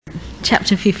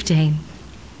chapter 15.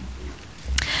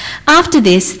 After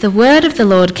this, the word of the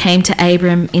Lord came to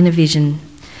Abram in a vision.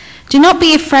 "Do not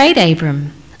be afraid,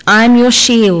 Abram. I am your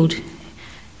shield,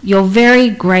 your very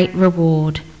great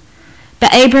reward."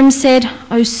 But Abram said,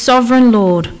 "O sovereign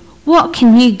Lord, what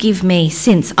can you give me,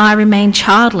 since I remain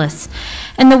childless,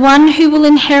 and the one who will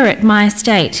inherit my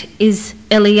estate is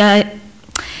Eliezer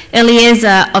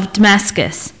of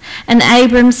Damascus?" And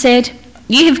Abram said,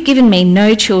 "You have given me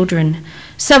no children,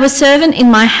 so a servant in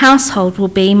my household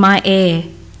will be my heir."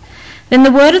 Then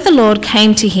the word of the Lord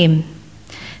came to him,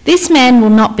 "This man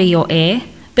will not be your heir,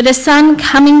 but a son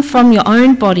coming from your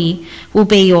own body will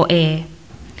be your heir."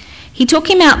 He took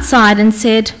him outside and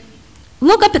said,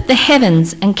 "Look up at the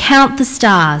heavens and count the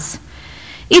stars,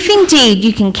 if indeed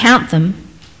you can count them."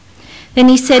 Then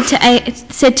he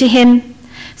said to him,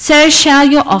 "So shall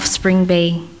your offspring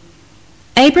be."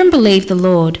 Abram believed the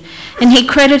Lord, and he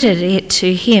credited it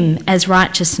to him as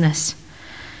righteousness.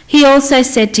 He also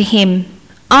said to him,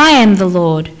 "I am the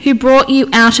Lord who brought you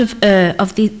out of Ur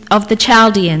of the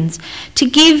Chaldeans to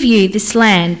give you this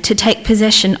land to take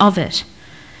possession of it."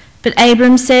 But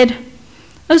Abram said,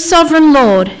 "O sovereign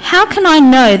Lord, how can I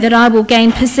know that I will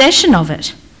gain possession of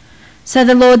it?" So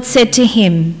the Lord said to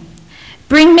him,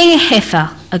 "Bring me a heifer,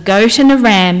 a goat and a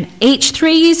ram, each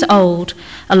 3 years old,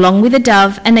 along with a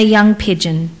dove and a young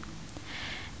pigeon."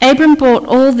 Abram brought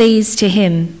all these to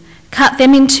him, cut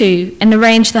them in two, and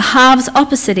arranged the halves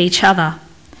opposite each other.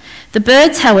 The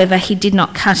birds, however, he did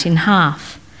not cut in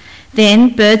half.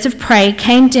 Then birds of prey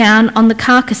came down on the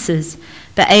carcasses,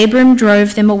 but Abram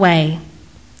drove them away.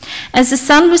 As the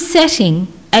sun was setting,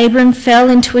 Abram fell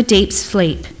into a deep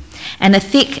sleep, and a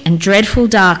thick and dreadful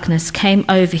darkness came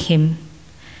over him.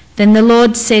 Then the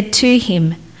Lord said to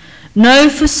him, "Know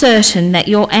for certain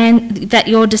that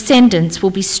your descendants will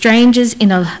be strangers in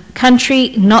a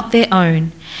country not their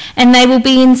own, and they will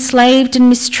be enslaved and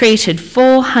mistreated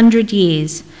 400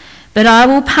 years. But I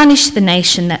will punish the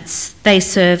nation that they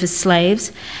serve as slaves,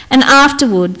 and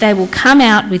afterward they will come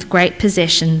out with great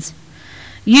possessions.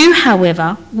 You,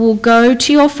 however, will go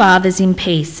to your fathers in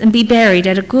peace and be buried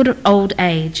at a good old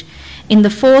age. In the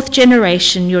 4th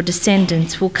generation your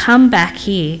descendants will come back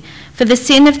here, for the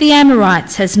sin of the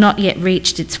Amorites has not yet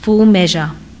reached its full measure."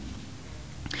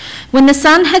 When the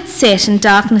sun had set and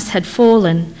darkness had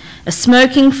fallen, a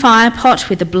smoking firepot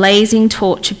with a blazing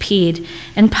torch appeared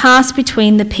and passed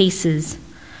between the pieces.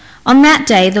 On that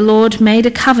day the Lord made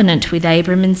a covenant with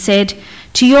Abram and said,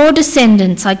 "To your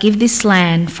descendants I give this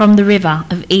land from the river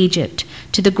of Egypt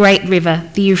to the great river,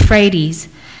 the Euphrates,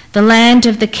 the land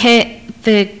of the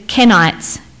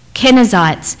Kenites,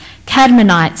 Kenizzites,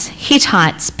 Cadmonites,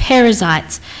 Hittites,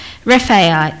 Perizzites,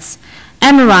 Rephaites,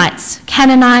 Amorites,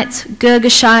 Canaanites,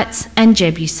 Girgashites and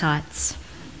Jebusites."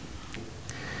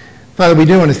 Father, we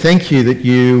do want to thank you that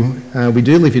we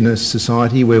do live in a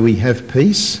society where we have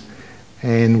peace,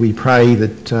 and we pray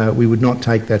that we would not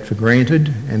take that for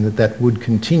granted and that would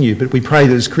continue. But we pray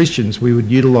that as Christians we would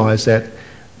utilise that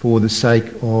for the sake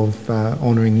of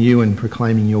honouring you and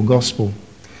proclaiming your gospel.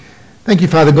 Thank you,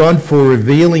 Father God, for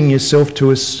revealing yourself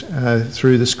to us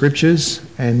through the Scriptures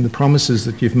and the promises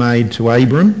that you've made to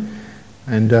Abram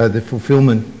and the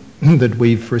fulfilment that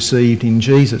we've received in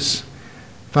Jesus.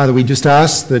 Father, we just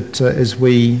ask that as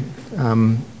we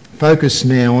focus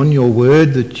now on your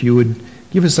word, that you would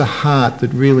give us a heart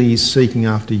that really is seeking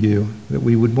after you, that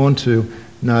we would want to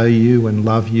know you and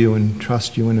love you and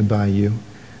trust you and obey you.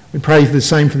 We pray the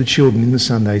same for the children in the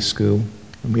Sunday school,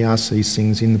 and we ask these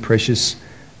things in the precious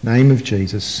name of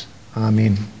Jesus.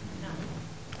 Amen.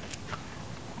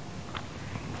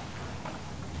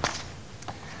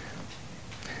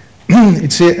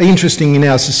 It's interesting in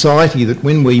our society that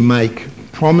when we make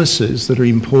promises that are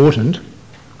important,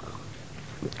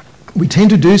 we tend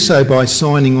to do so by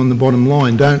signing on the bottom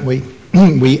line, don't we?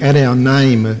 We add our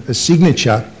name, a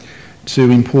signature,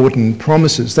 to important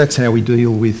promises. That's how we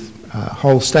deal with a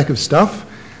whole stack of stuff,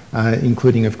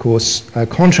 including, of course,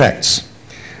 contracts.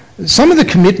 Some of the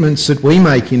commitments that we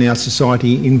make in our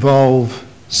society involve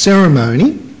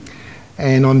ceremony,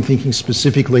 and I'm thinking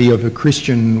specifically of a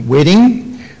Christian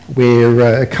wedding,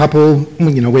 where a couple,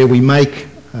 where we make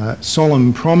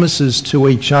solemn promises to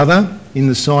each other in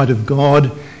the sight of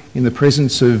God, in the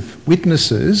presence of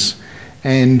witnesses,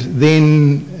 and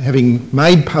then having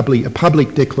made a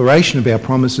public declaration of our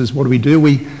promises, what do?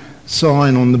 We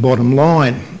sign on the bottom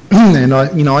line. And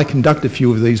I conduct a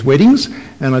few of these weddings,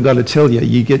 and I've got to tell you,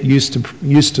 you get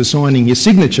used to signing your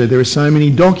signature. There are so many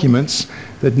documents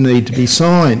that need to be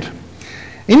signed.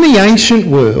 In the ancient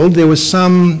world, there were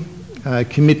some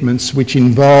commitments which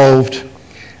involved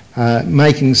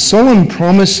making solemn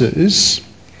promises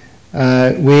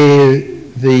where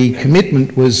the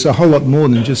commitment was a whole lot more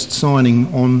than just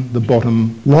signing on the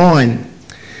bottom line.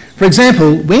 For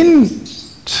example, when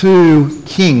two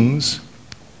kings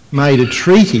made a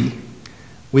treaty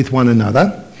with one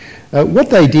another, what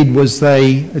they did was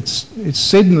it's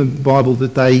said in the Bible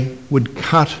that they would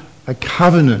cut a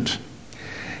covenant.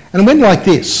 And it went like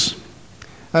this.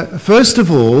 First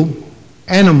of all,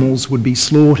 animals would be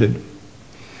slaughtered.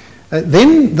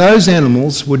 Then those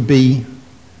animals the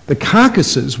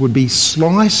carcasses would be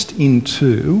sliced in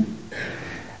two,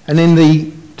 and then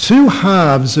the two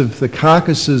halves of the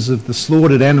carcasses of the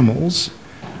slaughtered animals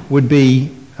would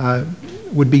be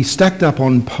stacked up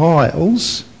on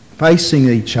piles facing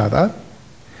each other,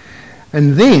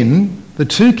 and then the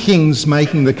two kings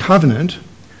making the covenant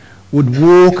would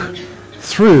walk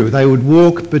through. They would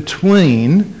walk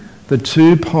between the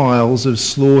two piles of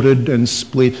slaughtered and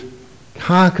split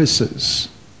carcasses.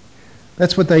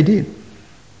 That's what they did.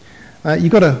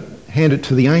 You've got to hand it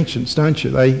to the ancients, don't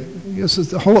you?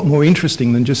 It's a whole lot more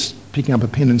interesting than just picking up a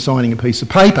pen and signing a piece of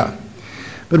paper.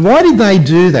 But why did they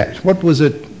do that? What was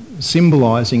it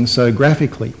symbolising so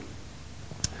graphically?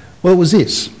 Well, it was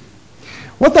this.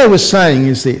 What they were saying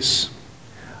is this: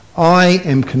 I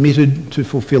am committed to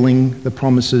fulfilling the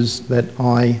promises that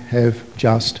I have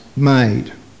just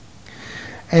made.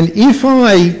 And if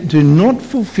I do not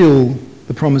fulfil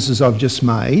the promises I've just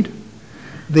made,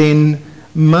 then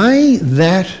may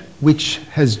that which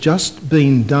has just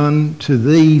been done to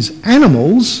these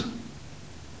animals,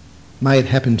 may it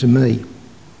happen to me.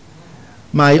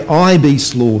 May I be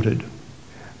slaughtered.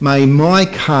 May my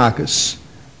carcass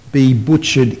be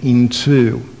butchered in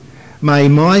two. May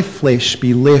my flesh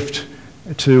be left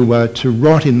to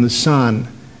rot in the sun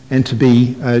and to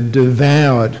be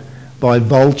devoured by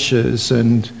vultures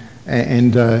and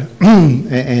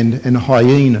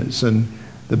hyenas and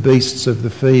the beasts of the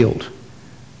field.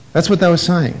 That's what they were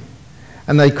saying.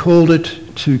 And they called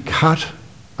it to cut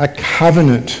a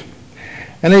covenant.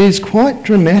 And it is quite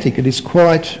dramatic. It is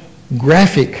quite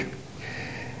graphic.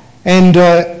 And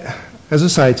as I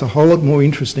say, it's a whole lot more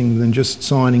interesting than just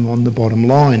signing on the bottom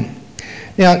line.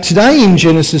 Now, today in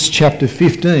Genesis chapter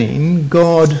 15,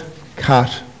 God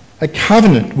cut a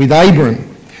covenant with Abram.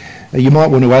 You might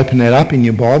want to open that up in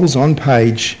your Bibles on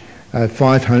page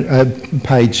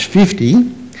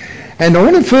 50. And I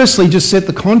want to firstly just set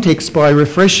the context by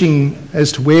refreshing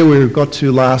as to where we got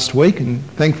to last week, and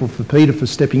thankful for Peter for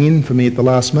stepping in for me at the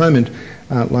last moment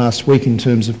last week in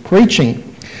terms of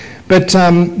preaching. But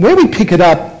where we pick it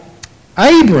up,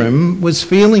 Abram was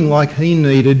feeling like he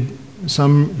needed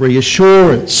some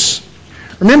reassurance.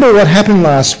 Remember what happened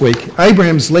last week.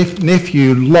 Abraham's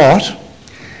nephew Lot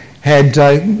had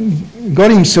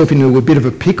got himself into a bit of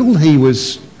a pickle. He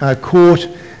was caught.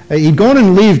 He'd gone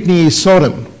and lived near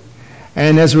Sodom.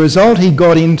 And as a result, he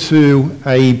got into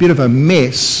a bit of a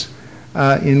mess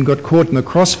and got caught in the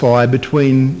crossfire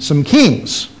between some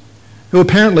kings who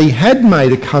apparently had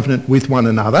made a covenant with one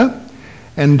another.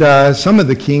 And some of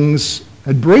the kings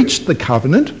had breached the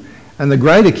covenant, and the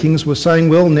greater kings were saying,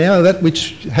 well, now that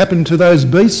which happened to those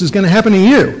beasts is going to happen to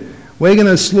you. We're going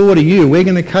to slaughter you. We're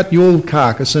going to cut your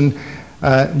carcass. And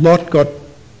Lot got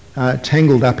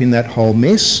tangled up in that whole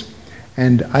mess,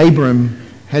 and Abram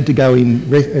had to go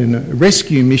in a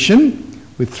rescue mission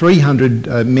with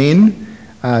 300 men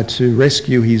to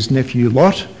rescue his nephew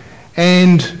Lot.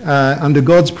 And under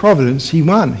God's providence, he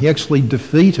won. He actually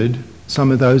defeated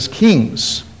some of those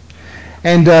kings.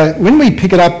 And when we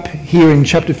pick it up here in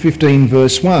chapter 15,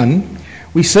 verse 1,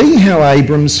 we see how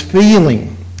Abram's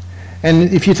feeling.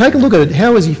 And if you take a look at it,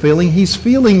 how is he feeling? He's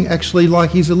feeling actually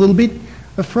like he's a little bit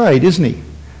afraid, isn't he?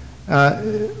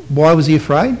 Why was he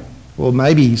afraid? Well,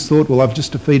 maybe he's thought, well, I've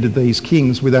just defeated these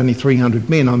kings with only 300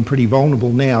 men. I'm pretty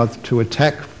vulnerable now to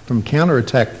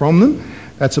counter-attack from them.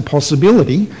 That's a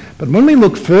possibility. But when we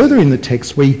look further in the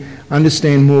text, we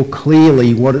understand more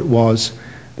clearly what it was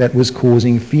that was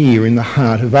causing fear in the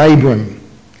heart of Abram.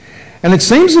 And it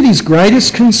seems that his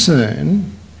greatest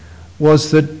concern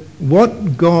was that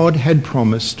what God had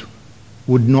promised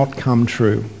would not come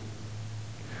true.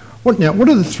 What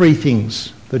are the three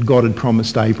things that God had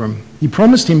promised Abram? He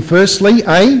promised him firstly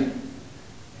a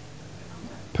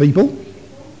people.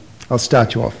 I'll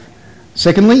start you off.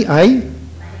 Secondly,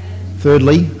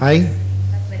 thirdly,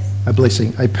 a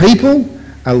blessing. A people,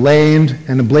 a land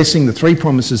and a blessing, the three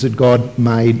promises that God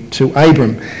made to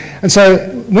Abram. And so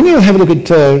when you have a look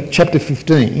at chapter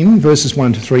 15, verses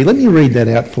 1 to 3, let me read that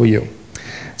out for you.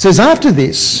 It says, after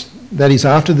this, that is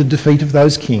after the defeat of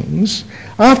those kings,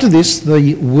 after this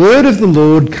the word of the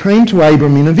Lord came to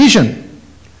Abram in a vision.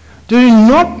 Do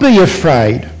not be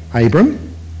afraid, Abram.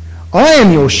 I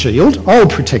am your shield. I will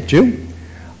protect you.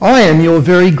 I am your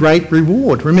very great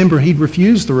reward. Remember, he'd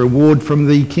refused the reward from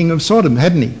the king of Sodom,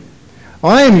 hadn't he?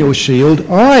 I am your shield.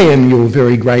 I am your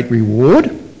very great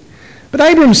reward. But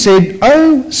Abram said,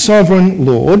 O sovereign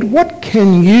Lord, what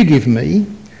can you give me,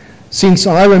 since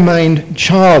I remained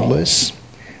childless,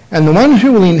 and the one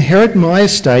who will inherit my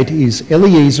estate is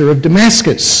Eliezer of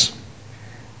Damascus?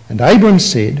 And Abram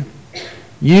said,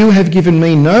 you have given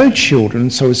me no children,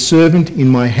 so a servant in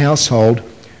my household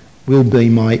will be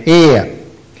my heir.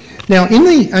 Now, in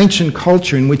the ancient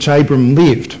culture in which Abram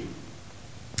lived,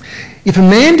 if a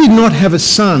man did not have a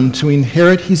son to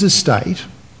inherit his estate,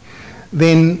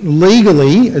 then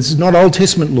legally, it's not Old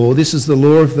Testament law, this is the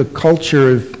law of the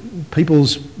culture of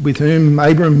peoples with whom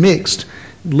Abram mixed,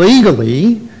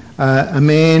 legally a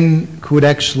man could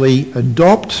actually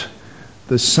adopt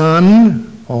the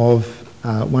son of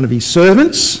one of his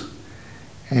servants,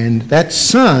 and that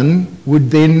son would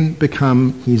then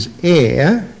become his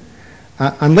heir,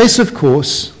 unless, of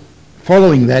course,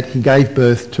 following that he gave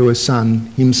birth to a son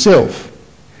himself.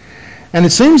 And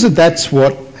it seems that that's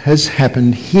what has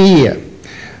happened here.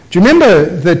 Do you remember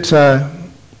that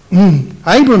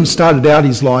Abram started out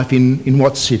his life in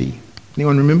what city?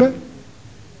 Anyone remember?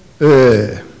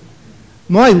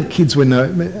 My kids,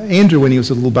 Andrew, when he was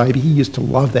a little baby, he used to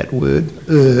love that word,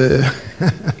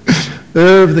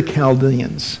 of the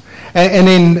Chaldeans. And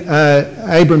then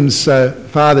Abram's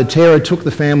father, Terah, took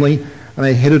the family and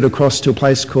they headed across to a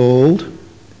place called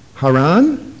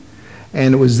Haran.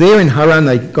 And it was there in Haran,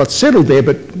 they got settled there,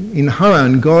 but in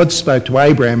Haran, God spoke to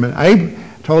Abraham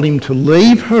and told him to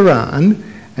leave Haran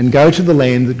and go to the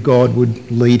land that God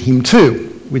would lead him to,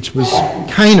 which was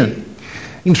Canaan.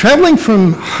 In travelling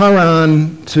from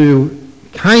Haran to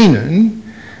Canaan,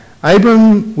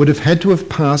 Abram would have had to have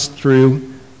passed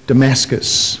through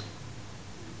Damascus.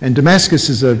 And Damascus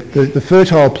is the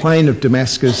fertile plain of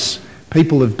Damascus.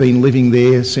 People have been living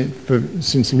there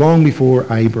since long before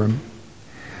Abram.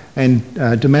 And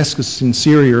Damascus in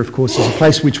Syria, of course, is a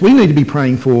place which we need to be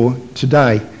praying for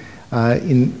today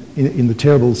in the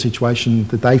terrible situation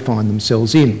that they find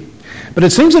themselves in. But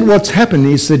it seems that what's happened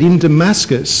is that in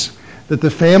Damascus, that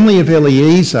the family of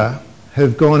Eliezer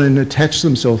have gone and attached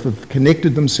themselves, have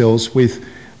connected themselves with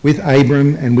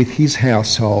Abram and with his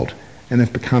household and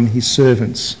have become his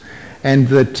servants. And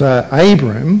that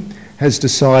Abram has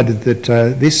decided that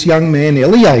this young man,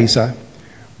 Eliezer,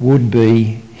 would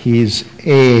be his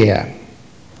heir.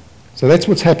 So that's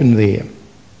what's happened there.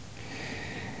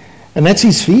 And that's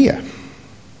his fear.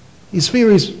 His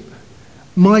fear is,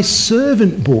 my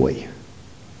servant boy,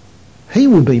 he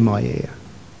will be my heir.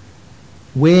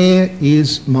 Where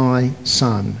is my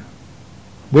son?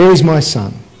 Where is my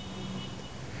son?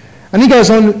 And he goes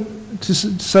on to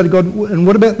say to God, and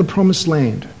what about the promised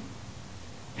land?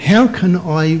 How can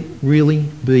I really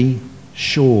be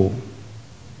sure?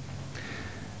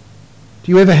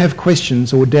 Do you ever have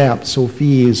questions or doubts or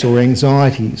fears or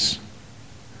anxieties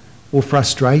or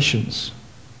frustrations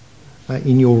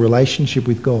in your relationship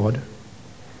with God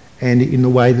and in the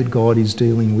way that God is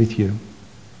dealing with you?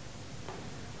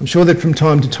 I'm sure that from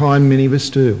time to time many of us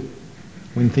do,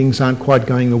 when things aren't quite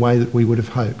going the way that we would have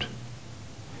hoped.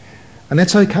 And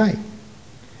that's okay.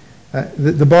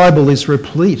 The Bible is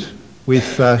replete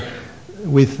with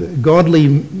godly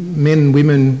men and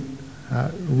women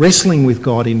wrestling with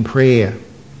God in prayer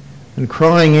and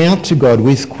crying out to God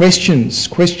with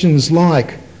questions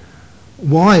like,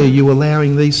 why are you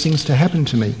allowing these things to happen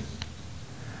to me?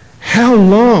 How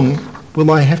long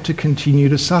will I have to continue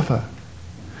to suffer?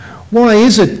 Why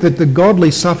is it that the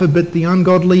godly suffer but the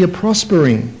ungodly are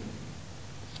prospering?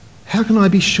 How can I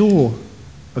be sure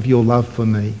of your love for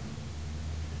me?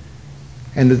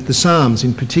 And the Psalms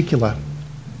in particular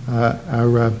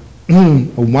are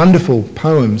wonderful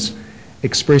poems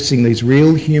expressing these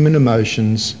real human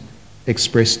emotions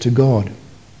expressed to God.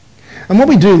 And what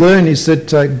we do learn is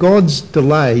that God's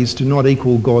delays do not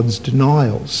equal God's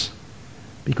denials,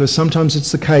 because sometimes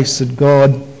it's the case that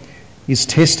God is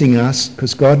testing us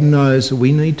because God knows that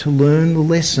we need to learn the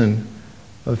lesson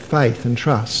of faith and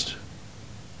trust.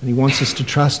 And he wants us to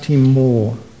trust him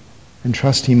more and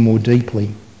trust him more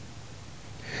deeply.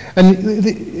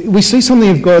 And we see something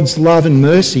of God's love and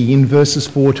mercy in verses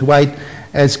 4 to 8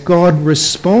 as God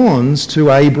responds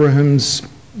to Abraham's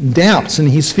doubts and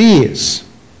his fears.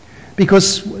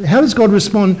 Because how does God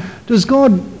respond? Does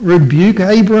God rebuke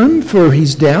Abram for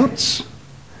his doubts?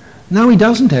 No, he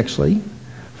doesn't actually.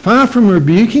 Far from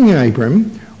rebuking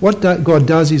Abram, what God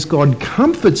does is God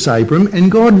comforts Abram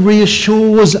and God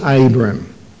reassures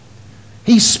Abram.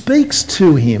 He speaks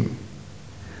to him,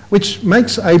 which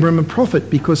makes Abram a prophet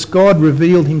because God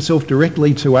revealed himself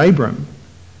directly to Abram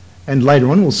And later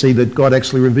on we'll see that God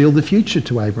actually revealed the future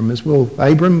to Abram as well.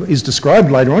 Abram is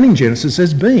described later on in Genesis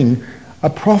as being a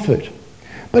prophet.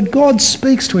 But God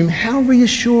speaks to him. How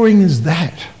reassuring is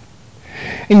that?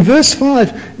 In verse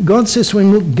 5, God says to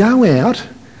him, look, go out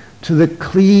to the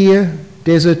clear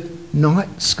desert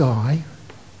night sky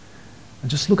and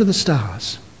just look at the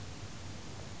stars.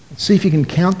 See if you can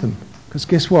count them. Because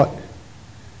guess what?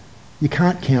 You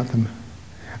can't count them.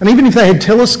 And even if they had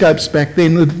telescopes back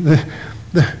then,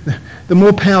 the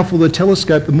more powerful the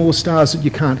telescope, the more stars that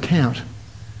you can't count.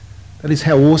 That is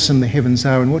how awesome the heavens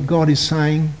are. And what God is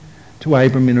saying to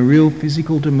Abram in a real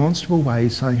physical, demonstrable way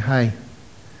is saying, hey,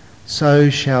 so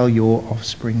shall your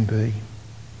offspring be.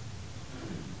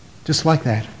 Just like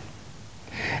that.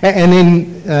 And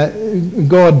then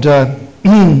God,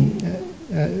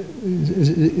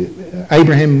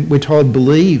 Abraham, we're told,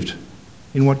 believed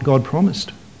in what God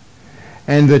promised.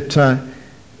 And that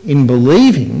in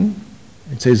believing,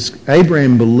 it says,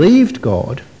 Abraham believed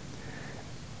God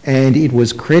and it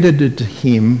was credited to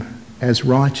him as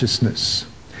righteousness.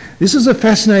 This is a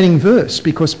fascinating verse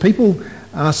because people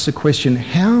ask the question,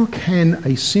 how can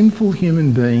a sinful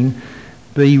human being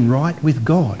be right with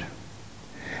God?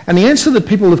 And the answer that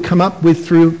people have come up with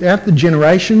throughout the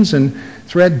generations and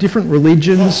throughout different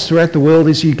religions throughout the world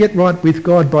is you get right with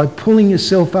God by pulling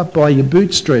yourself up by your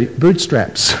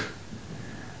bootstraps,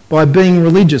 by being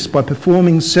religious, by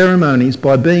performing ceremonies,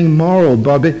 by being moral,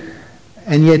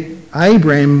 and yet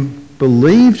Abraham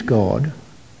believed God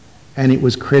and it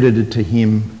was credited to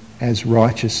him as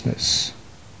righteousness.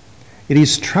 It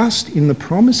is trust in the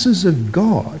promises of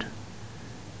God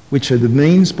which are the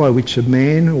means by which a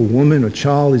man or woman or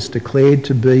child is declared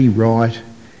to be right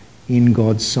in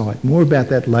God's sight. More about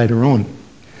that later on.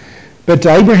 But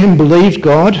Abraham believed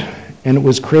God and it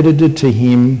was credited to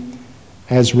him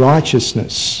as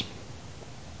righteousness.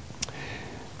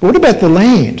 But what about the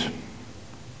land?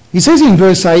 He says in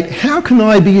verse 8, how can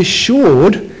I be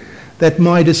assured that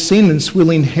my descendants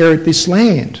will inherit this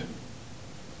land?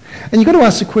 And you've got to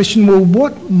ask the question, well,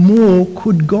 what more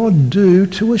could God do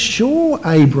to assure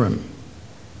Abram?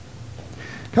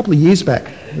 A couple of years back,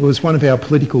 there was one of our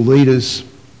political leaders, I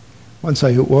won't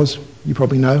say who it was, you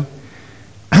probably know,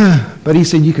 but he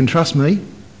said, you can trust me.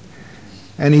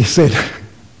 And he said,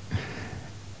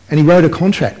 and he wrote a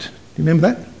contract. Do you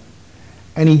remember that?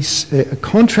 And a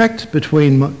contract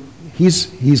between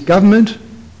his government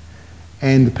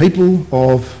and the people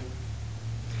of,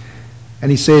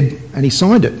 and he said, and he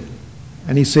signed it.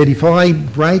 And he said, if I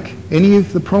break any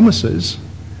of the promises,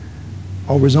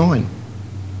 I'll resign.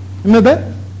 Remember that?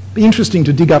 It'd be interesting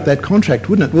to dig up that contract,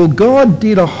 wouldn't it? Well, God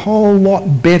did a whole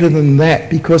lot better than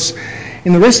that, because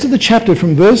in the rest of the chapter,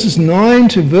 from verses 9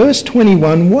 to verse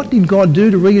 21, what did God do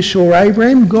to reassure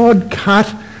Abraham? God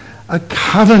cut a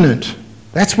covenant.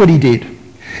 That's what he did.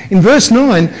 In verse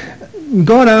 9,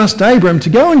 God asked Abraham to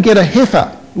go and get a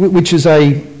heifer, which is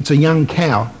it's a young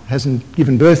cow, hasn't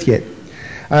given birth yet.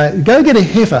 Go get a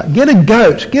heifer, get a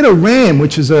goat, get a ram,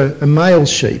 which is a male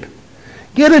sheep.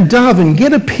 Get a dove and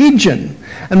get a pigeon.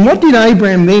 And what did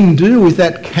Abraham then do with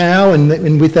that cow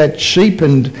and with that sheep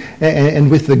and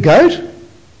with the goat?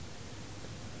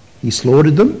 He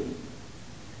slaughtered them.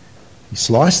 He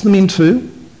sliced them in two.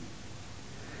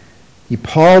 He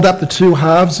piled up the two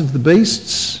halves of the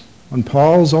beasts on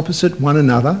piles opposite one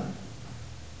another.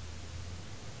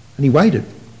 And he waited.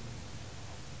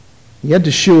 He had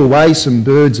to shoo away some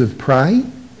birds of prey,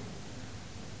 and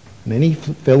then he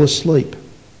fell asleep.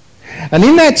 And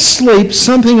in that sleep,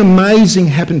 something amazing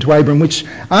happened to Abram, which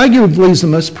arguably is the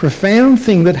most profound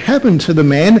thing that happened to the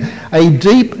man. A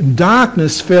deep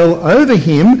darkness fell over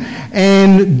him,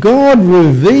 and God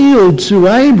revealed to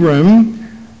Abram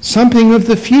something of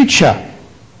the future.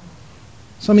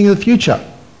 Something of the future.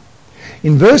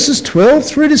 In verses 12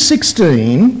 through to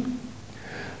 16,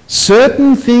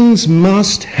 certain things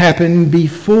must happen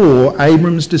before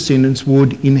Abram's descendants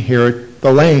would inherit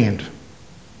the land.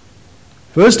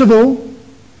 First of all,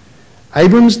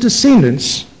 Abram's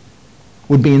descendants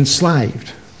would be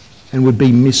enslaved and would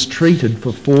be mistreated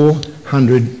for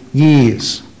 400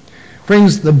 years.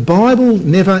 Friends, the Bible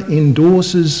never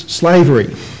endorses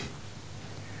slavery.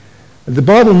 The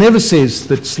Bible never says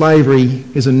that slavery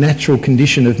is a natural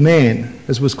condition of man,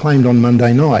 as was claimed on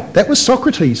Monday night. That was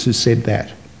Socrates who said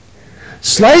that.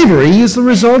 Slavery is the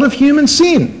result of human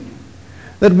sin.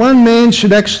 That one man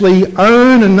should actually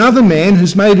own another man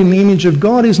who's made in the image of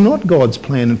God is not God's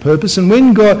plan and purpose. And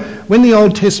when the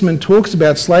Old Testament talks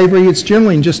about slavery, it's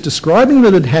generally just describing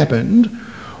that it happened,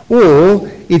 or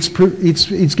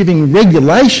it's giving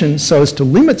regulations so as to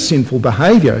limit sinful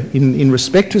behaviour in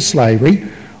respect to slavery,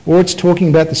 or it's talking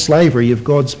about the slavery of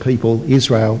God's people,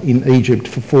 Israel, in Egypt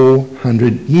for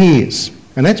 400 years.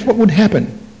 And that's what would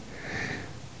happen.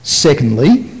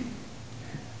 Secondly,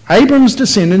 Abram's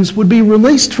descendants would be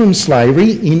released from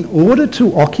slavery in order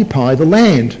to occupy the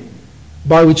land,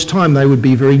 by which time they would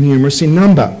be very numerous in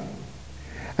number.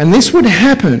 And this would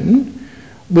happen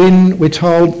when we're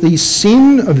told the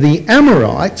sin of the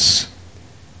Amorites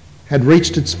had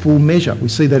reached its full measure. We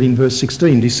see that in verse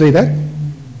 16. Do you see that?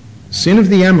 Sin of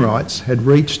the Amorites had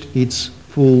reached its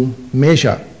full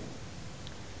measure.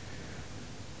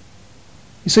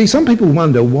 You see, some people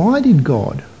wonder, why did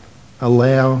God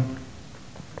allow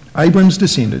Abram's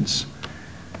descendants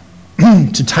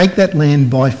to take that land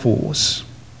by force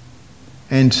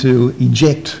and to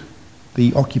eject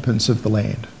the occupants of the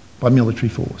land by military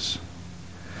force?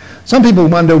 Some people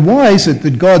wonder, why is it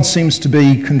that God seems to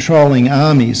be controlling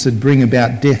armies that bring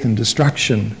about death and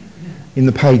destruction in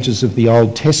the pages of the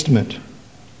Old Testament?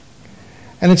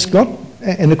 And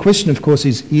the question, of course,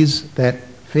 is that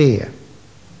fair?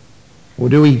 Or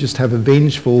do we just have a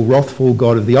vengeful, wrathful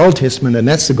God of the Old Testament, and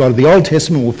that's the God of the Old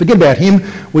Testament, we'll forget about him,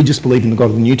 we just believe in the God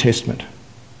of the New Testament?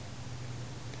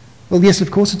 Well, yes,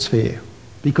 of course it's fair,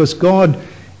 because God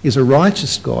is a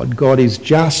righteous God. God is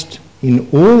just in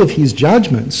all of his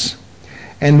judgments,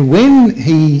 and when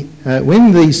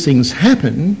these things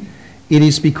happen, it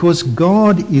is because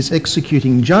God is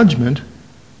executing judgment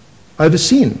over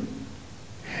sin.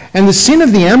 And the sin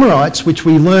of the Amorites, which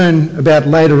we learn about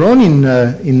later on in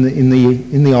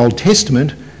the Old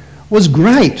Testament, was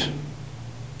great.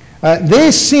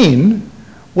 Their sin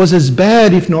was as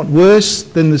bad, if not worse,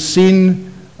 than the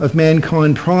sin of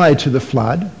mankind prior to the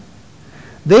flood.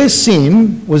 Their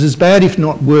sin was as bad, if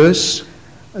not worse,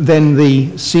 than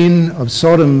the sin of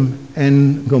Sodom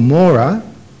and Gomorrah.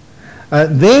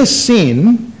 Their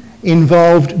sin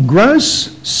involved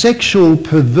gross sexual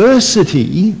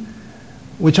perversity,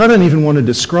 which I don't even want to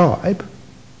describe,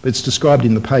 but it's described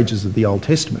in the pages of the Old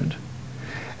Testament,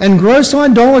 and gross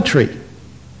idolatry,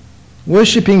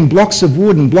 worshipping blocks of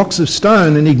wood and blocks of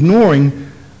stone and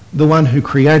ignoring the one who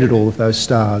created all of those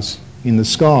stars in the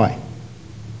sky.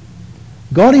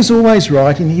 God is always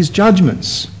right in his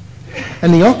judgments.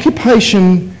 And the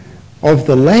occupation of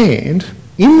the land,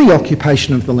 in the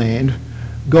occupation of the land,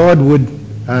 God would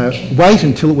wait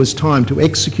until it was time to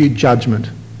execute judgment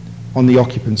on the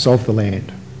occupants of the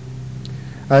land.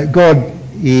 God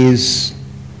is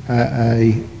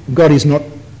not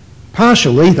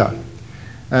partial either.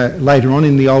 Later on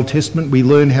in the Old Testament, we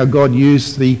learn how God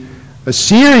used the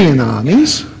Assyrian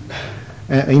armies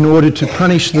in order to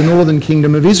punish the northern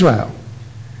kingdom of Israel,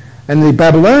 and the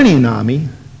Babylonian army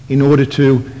in order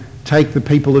to take the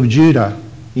people of Judah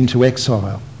into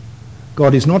exile.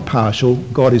 God is not partial.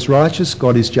 God is righteous.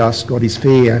 God is just. God is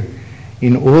fair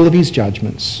in all of his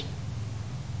judgments,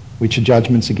 which are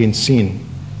judgments against sin.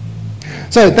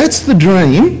 So that's the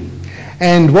dream,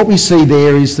 and what we see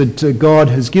there is that God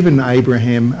has given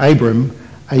Abram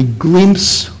a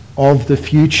glimpse of the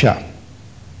future.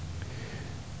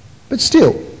 But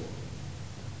still,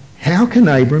 how can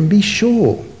Abram be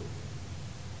sure?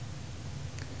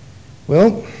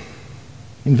 Well,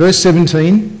 in verse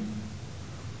 17,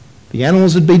 the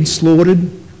animals had been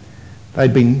slaughtered,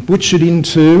 they'd been butchered in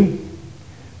two,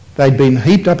 they'd been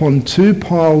heaped up on 2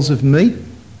 piles of meat,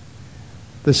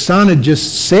 the sun had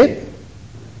just set,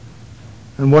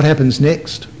 and what happens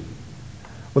next?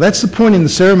 Well, that's the point in the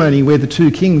ceremony where the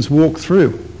 2 kings walk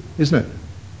through, isn't it?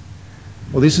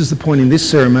 Well, this is the point in this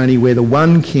ceremony where the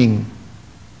one king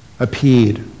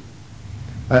appeared.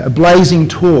 A blazing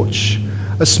torch,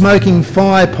 a smoking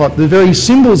fire pot, the very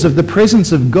symbols of the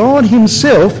presence of God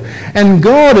himself, and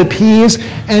God appears,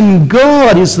 and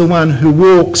God is the one who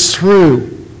walks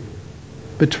through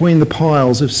between the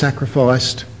piles of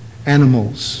sacrificed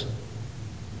animals.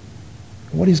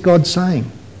 What is God saying?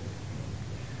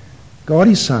 God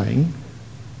is saying,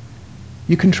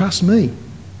 you can trust me.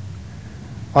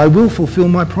 I will fulfill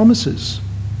my promises.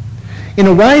 In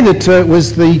a way that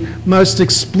was the most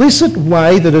explicit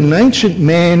way that an ancient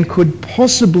man could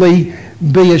possibly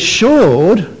be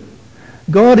assured,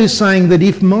 God is saying that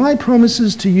if my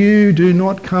promises to you do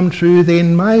not come true,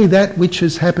 then may that which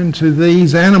has happened to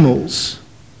these animals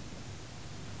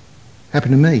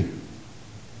happen to me.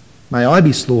 May I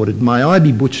be slaughtered, may I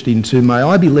be butchered into, may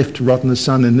I be left to rot in the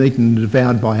sun and eaten and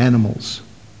devoured by animals.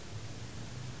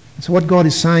 And so what God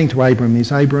is saying to Abram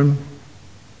is, Abram,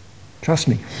 trust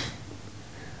me.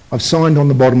 I've signed on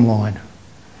the bottom line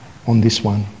on this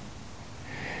one.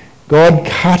 God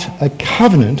cut a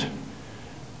covenant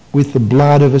with the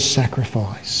blood of a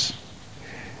sacrifice.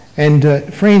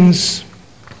 And friends,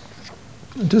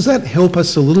 does that help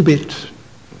us a little bit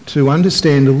to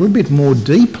understand a little bit more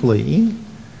deeply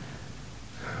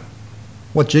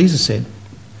what Jesus said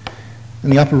in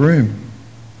the upper room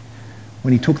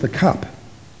when he took the cup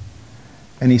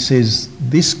and he says,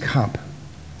 "This cup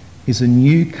is a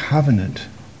new covenant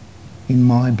in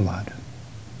my blood."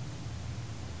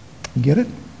 You get it?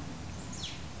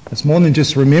 It's more than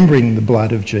just remembering the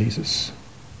blood of Jesus.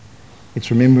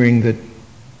 It's remembering that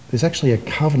there's actually a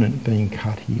covenant being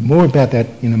cut here. More about that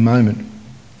in a moment.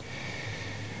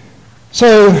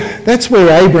 So that's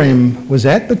where Abraham was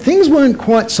at, but things weren't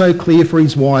quite so clear for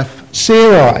his wife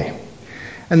Sarai.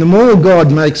 And the more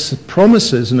God makes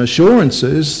promises and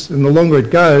assurances, and the longer it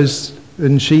goes,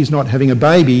 and she's not having a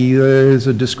baby, there's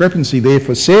a discrepancy there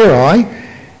for Sarai.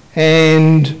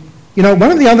 And, you know,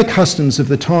 one of the other customs of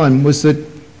the time was that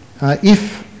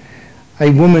if a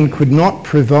woman could not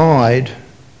provide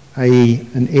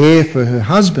an heir for her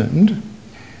husband,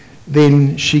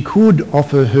 then she could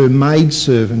offer her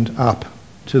maidservant up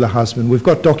to the husband. We've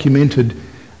got documented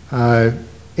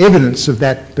evidence of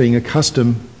that being a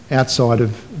custom outside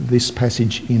of this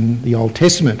passage in the Old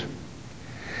Testament.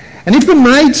 And if the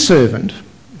maidservant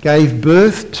gave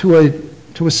birth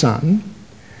to a son,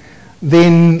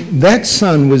 then that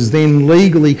son was then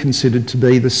legally considered to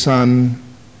be the son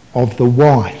of the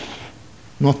wife,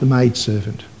 not the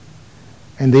maidservant,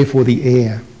 and therefore the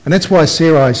heir. And that's why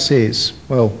Sarai says,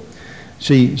 well,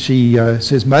 she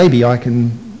says, maybe I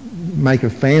can make a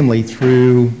family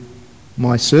through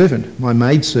my servant, my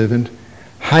maidservant,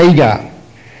 Hagar.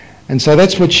 And so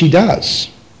that's what she does.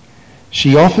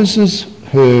 She offers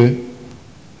her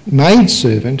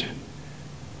maidservant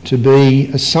to be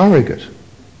a surrogate.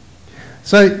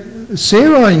 So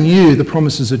Sarai knew the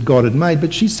promises that God had made,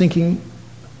 but she's thinking,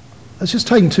 it's just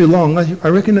taking too long. I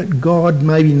reckon that God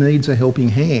maybe needs a helping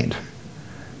hand.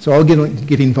 So I'll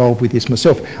get involved with this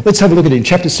myself. Let's have a look at it in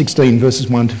chapter 16, verses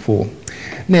 1 to 4.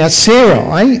 Now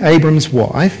Sarai, Abram's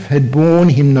wife, had borne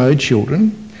him no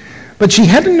children, but she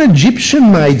had an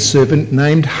Egyptian maidservant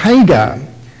named Hagar.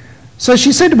 So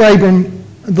she said to Abram,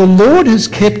 "The Lord has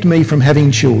kept me from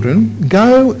having children.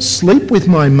 Go sleep with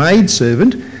my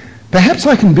maidservant. Perhaps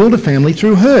I can build a family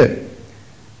through her."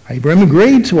 Abram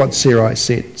agreed to what Sarai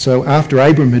said. So after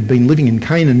Abram had been living in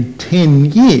Canaan 10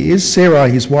 years,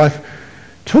 Sarai, his wife,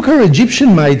 took her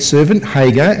Egyptian maidservant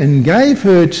Hagar and gave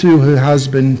her to her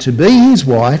husband to be his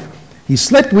wife. He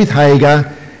slept with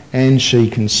Hagar and she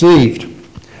conceived.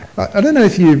 I don't know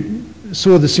if you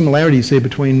saw the similarities there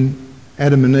between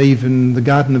Adam and Eve and the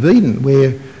Garden of Eden,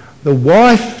 where the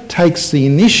wife takes the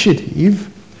initiative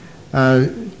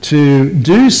to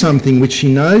do something which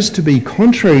she knows to be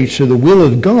contrary to the will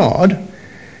of God.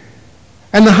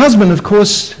 And the husband, of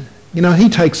course, he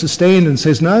takes a stand and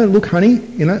says, "No, look, honey,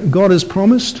 God has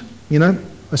promised.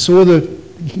 I saw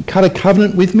he cut a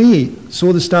covenant with me. He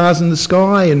saw the stars in the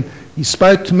sky and he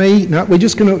spoke to me. No, we're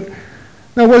just going to..."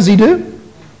 No, what does he do?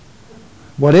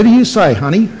 "Whatever you say,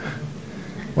 honey.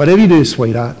 Whatever you do,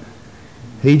 sweetheart."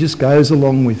 He just goes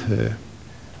along with her,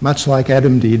 much like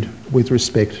Adam did with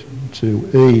respect to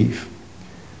Eve,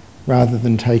 rather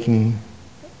than taking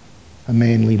a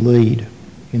manly lead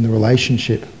in the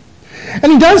relationship.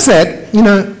 And he does that,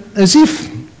 as if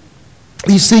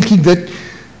he's thinking that,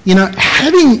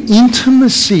 having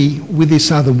intimacy with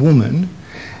this other woman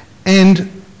and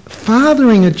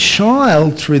fathering a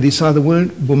child through this other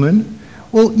woman,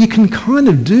 well, you can kind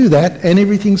of do that and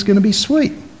everything's going to be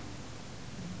sweet.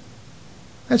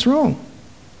 That's wrong.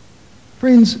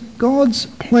 Friends, God's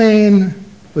plan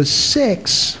for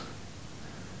sex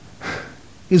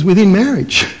is within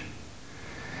marriage.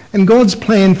 And God's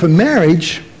plan for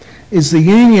marriage is the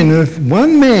union of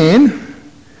one man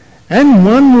and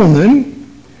one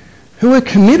woman who are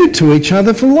committed to each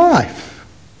other for life.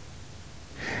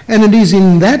 And it is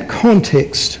in that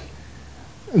context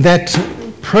that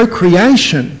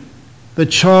procreation, the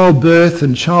childbirth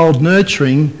and child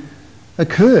nurturing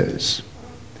occurs.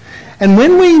 And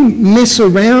when we mess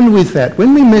around with that,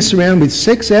 when we mess around with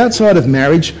sex outside of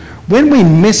marriage, when we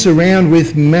mess around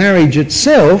with marriage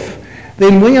itself,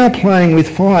 then we are playing with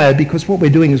fire, because what we're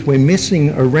doing is we're messing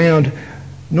around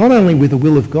not only with the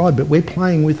will of God, but we're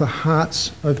playing with the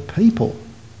hearts of people.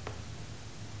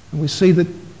 And we see that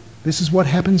this is what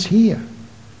happens here.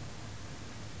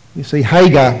 You see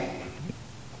Hagar,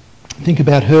 think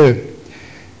about her.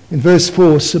 In verse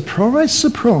 4, surprise,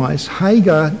 surprise,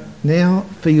 Hagar now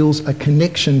feels a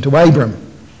connection to Abram.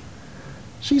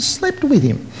 She's slept with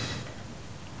him.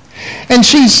 And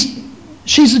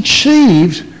she's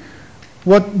achieved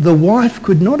what the wife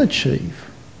could not achieve.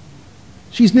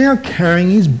 She's now carrying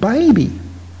his baby.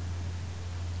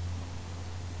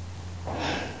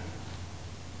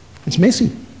 It's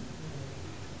messy.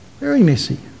 Very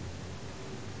messy.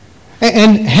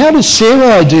 And how does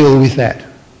Sarai deal with that?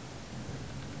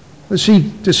 Does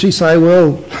she say,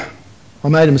 well, I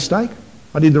made a mistake,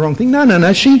 I did the wrong thing?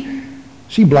 No.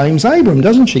 She blames Abram,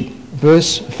 doesn't she?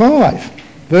 Verse 5.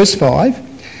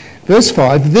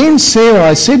 Then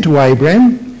Sarai said to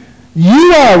Abram,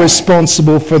 you are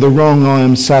responsible for the wrong I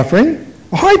am suffering.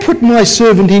 I put my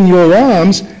servant in your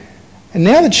arms, and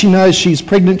now that she knows she's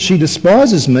pregnant, she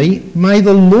despises me. May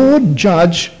the Lord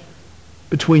judge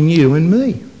between you and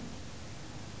me.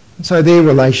 And so their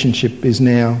relationship is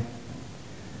now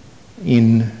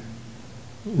in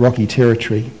rocky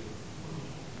territory.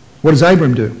 What does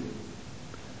Abram do?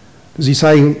 Does he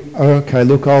say, oh, okay,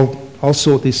 look, I'll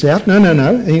sort this out? No.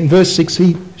 In verse 6,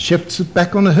 he shifts it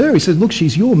back onto her. He says, look,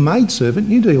 she's your maidservant,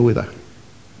 you deal with her.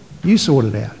 You sort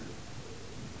it out.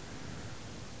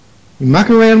 You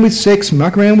muck around with sex,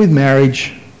 muck around with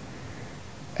marriage,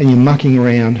 and you're mucking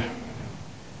around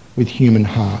with human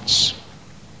hearts.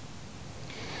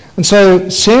 And so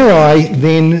Sarai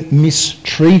then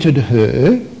mistreated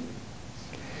her,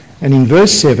 and in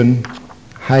verse 7,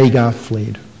 Hagar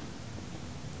fled.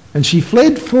 And she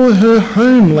fled for her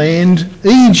homeland,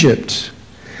 Egypt.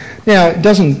 Now, it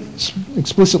doesn't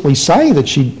explicitly say that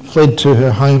she fled to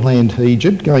her homeland,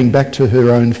 Egypt, going back to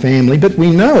her own family, but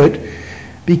we know it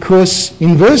because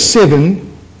in verse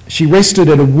 7, she rested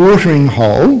at a watering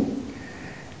hole,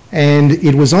 and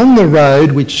it was on the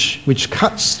road which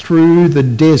cuts through the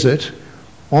desert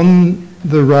on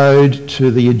the road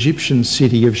to the Egyptian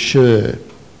city of Shur.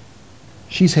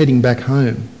 She's heading back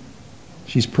home.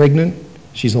 She's pregnant,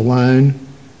 she's alone,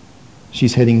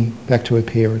 she's heading back to her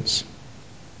parents.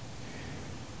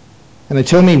 And they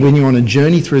tell me when you're on a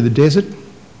journey through the desert,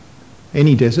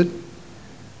 any desert,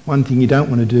 one thing you don't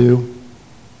want to do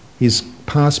is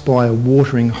pass by a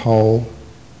watering hole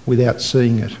without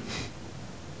seeing it.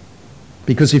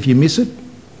 Because if you miss it,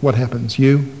 what happens?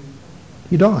 You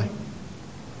die.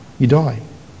 You die.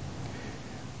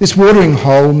 This watering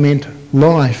hole meant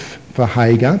life for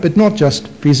Hagar, but not just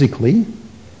physically,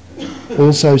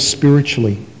 also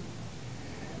spiritually.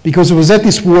 Because it was at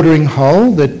this watering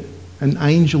hole that an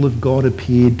angel of God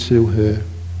appeared to her.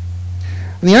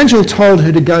 And the angel told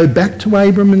her to go back to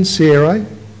Abram and Sarai,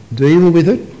 deal with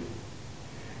it,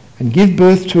 and give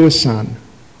birth to a son,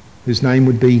 whose name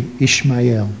would be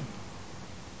Ishmael.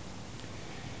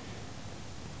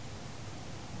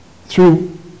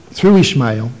 Through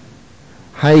Ishmael,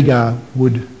 Hagar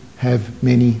would have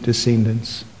many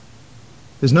descendants.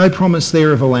 There's no promise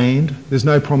there of a land. There's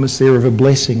no promise there of a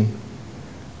blessing.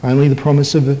 Only the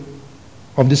promise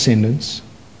of descendants.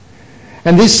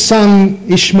 And this son,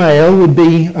 Ishmael, would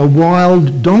be a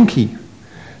wild donkey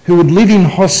who would live in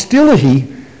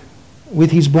hostility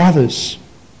with his brothers.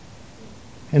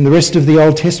 And the rest of the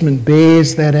Old Testament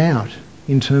bears that out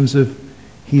in terms of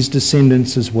his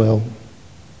descendants as well.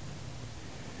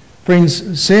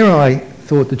 Friends, Sarai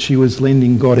thought that she was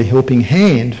lending God a helping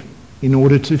hand in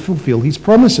order to fulfill his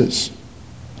promises.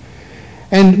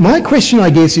 And my question, I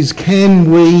guess, is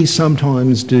can we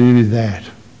sometimes do that?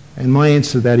 And my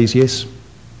answer to that is yes,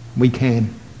 we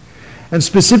can. And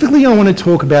specifically I want to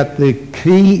talk about the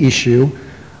key issue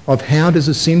of how does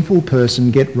a sinful person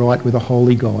get right with a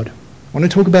holy God. I want to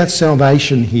talk about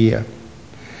salvation here.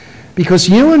 Because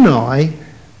you and I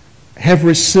have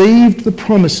received the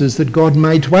promises that God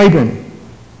made to Abram.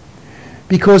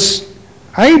 Because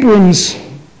Abram's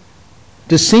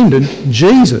descendant,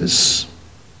 Jesus,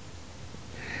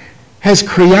 has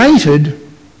created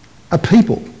a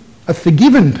people, a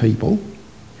forgiven people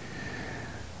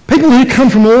who come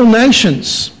from all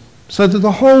nations, so that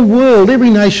the whole world,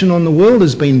 every nation on the world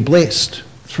has been blessed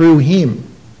through him.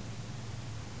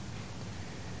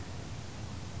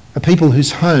 A people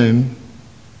whose home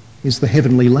is the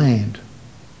heavenly land.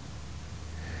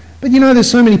 But you know, there's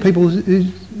so many people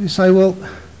who say, well,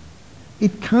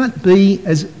 it can't be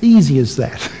as easy as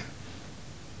that.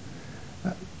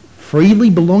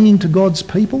 Freely belonging to God's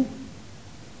people,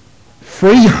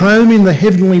 free home in the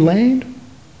heavenly land,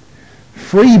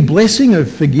 free blessing of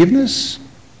forgiveness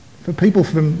for people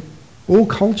from all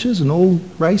cultures and all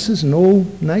races and all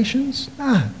nations.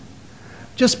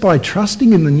 Just by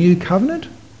trusting in the new covenant.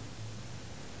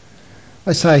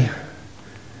 I say,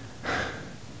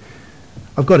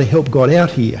 I've got to help God out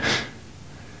here.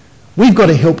 We've got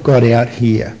to help God out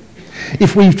here.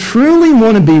 If we truly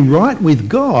want to be right with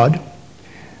God,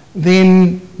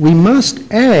 then we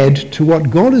must add to what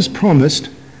God has promised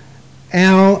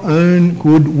our own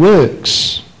good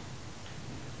works,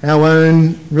 our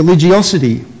own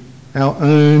religiosity, our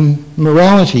own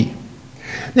morality.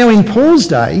 Now, in Paul's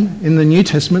day, in the New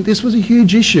Testament, this was a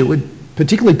huge issue. It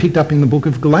particularly picked up in the book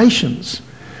of Galatians,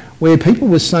 where people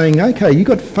were saying, okay, you've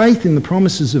got faith in the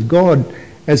promises of God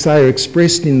as they are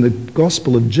expressed in the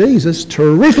gospel of Jesus,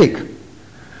 terrific.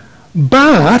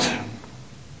 But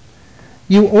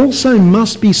you also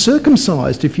must be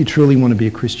circumcised if you truly want to be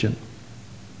a Christian.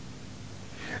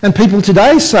 And people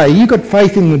today say, you've got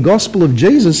faith in the gospel of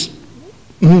Jesus,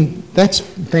 that's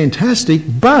fantastic,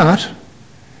 but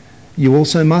you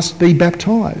also must be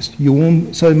baptised. You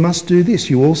also must do this.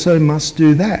 You also must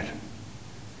do that.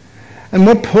 And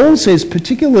what Paul says,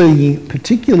 particularly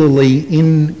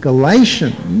in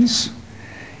Galatians,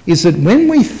 is that when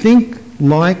we think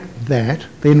like that,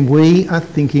 then we are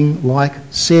thinking like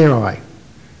Sarai.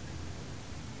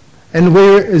 And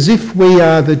we're as if we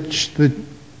are the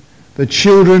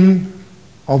children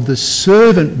of the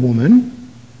servant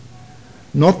woman,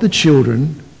 not the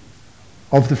children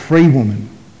of the free woman,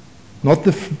 not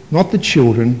the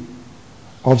children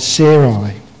of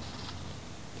Sarai.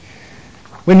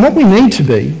 When what we need to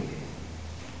be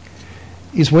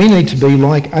is we need to be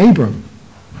like Abram,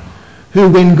 who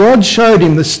when God showed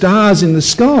him the stars in the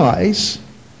sky,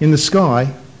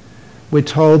 we're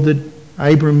told that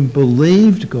Abram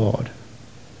believed God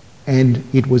and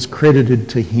it was credited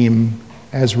to him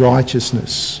as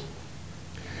righteousness.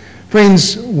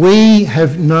 Friends, we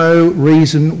have no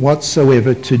reason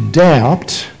whatsoever to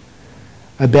doubt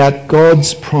about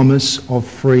God's promise of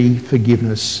free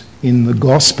forgiveness in the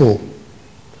gospel.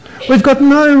 We've got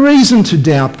no reason to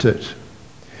doubt it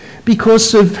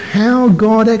because of how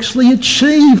God actually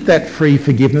achieved that free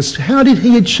forgiveness. How did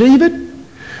he achieve it?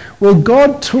 Well,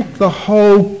 God took the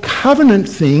whole covenant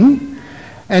thing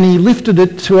and he lifted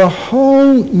it to a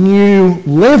whole new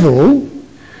level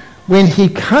when he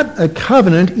cut a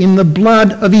covenant in the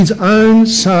blood of his own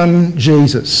son,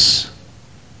 Jesus,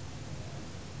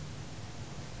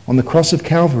 on the cross of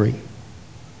Calvary.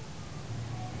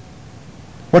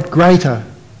 What greater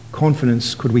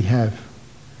confidence could we have?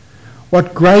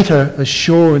 What greater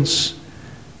assurance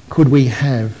could we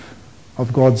have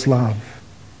of God's love?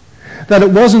 That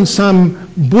it wasn't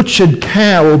some butchered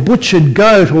cow or butchered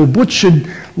goat or butchered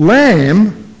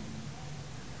lamb,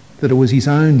 that it was his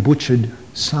own butchered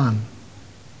son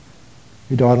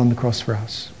who died on the cross for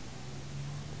us.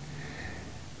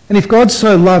 And if God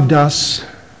so loved us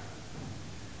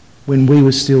when we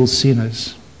were still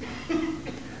sinners,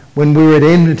 when we were at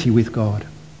enmity with God,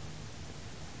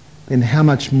 then how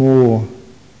much more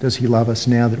does he love us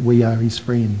now that we are his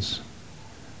friends,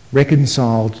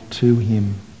 reconciled to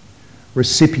him,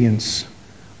 recipients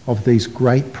of these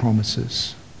great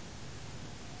promises.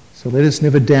 So let us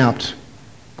never doubt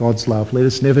God's love. Let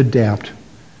us never doubt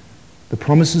the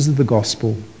promises of the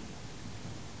gospel.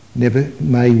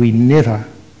 May we never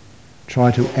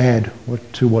try to add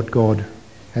to what God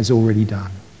has already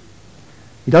done.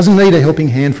 He doesn't need a helping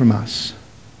hand from us.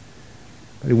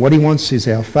 But what he wants is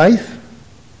our faith,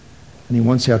 and he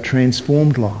wants our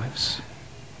transformed lives.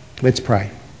 Let's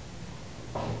pray.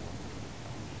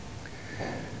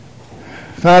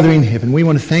 Father in heaven, we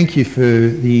want to thank you for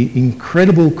the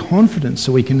incredible confidence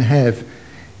that we can have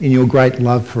in your great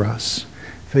love for us.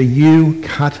 For you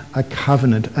cut a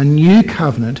covenant, a new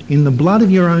covenant in the blood of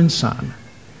your own Son.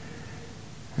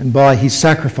 And by his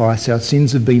sacrifice our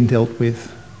sins have been dealt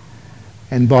with.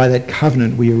 And by that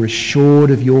covenant we are assured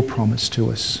of your promise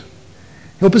to us.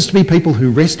 Help us to be people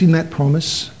who rest in that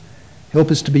promise.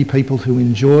 Help us to be people who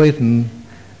enjoy it and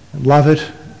love it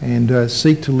and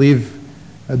seek to live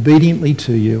obediently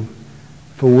to you.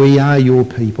 For we are your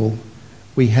people.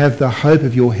 We have the hope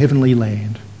of your heavenly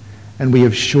land, and we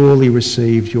have surely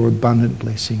received your abundant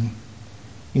blessing.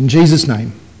 In Jesus'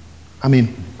 name,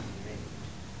 amen.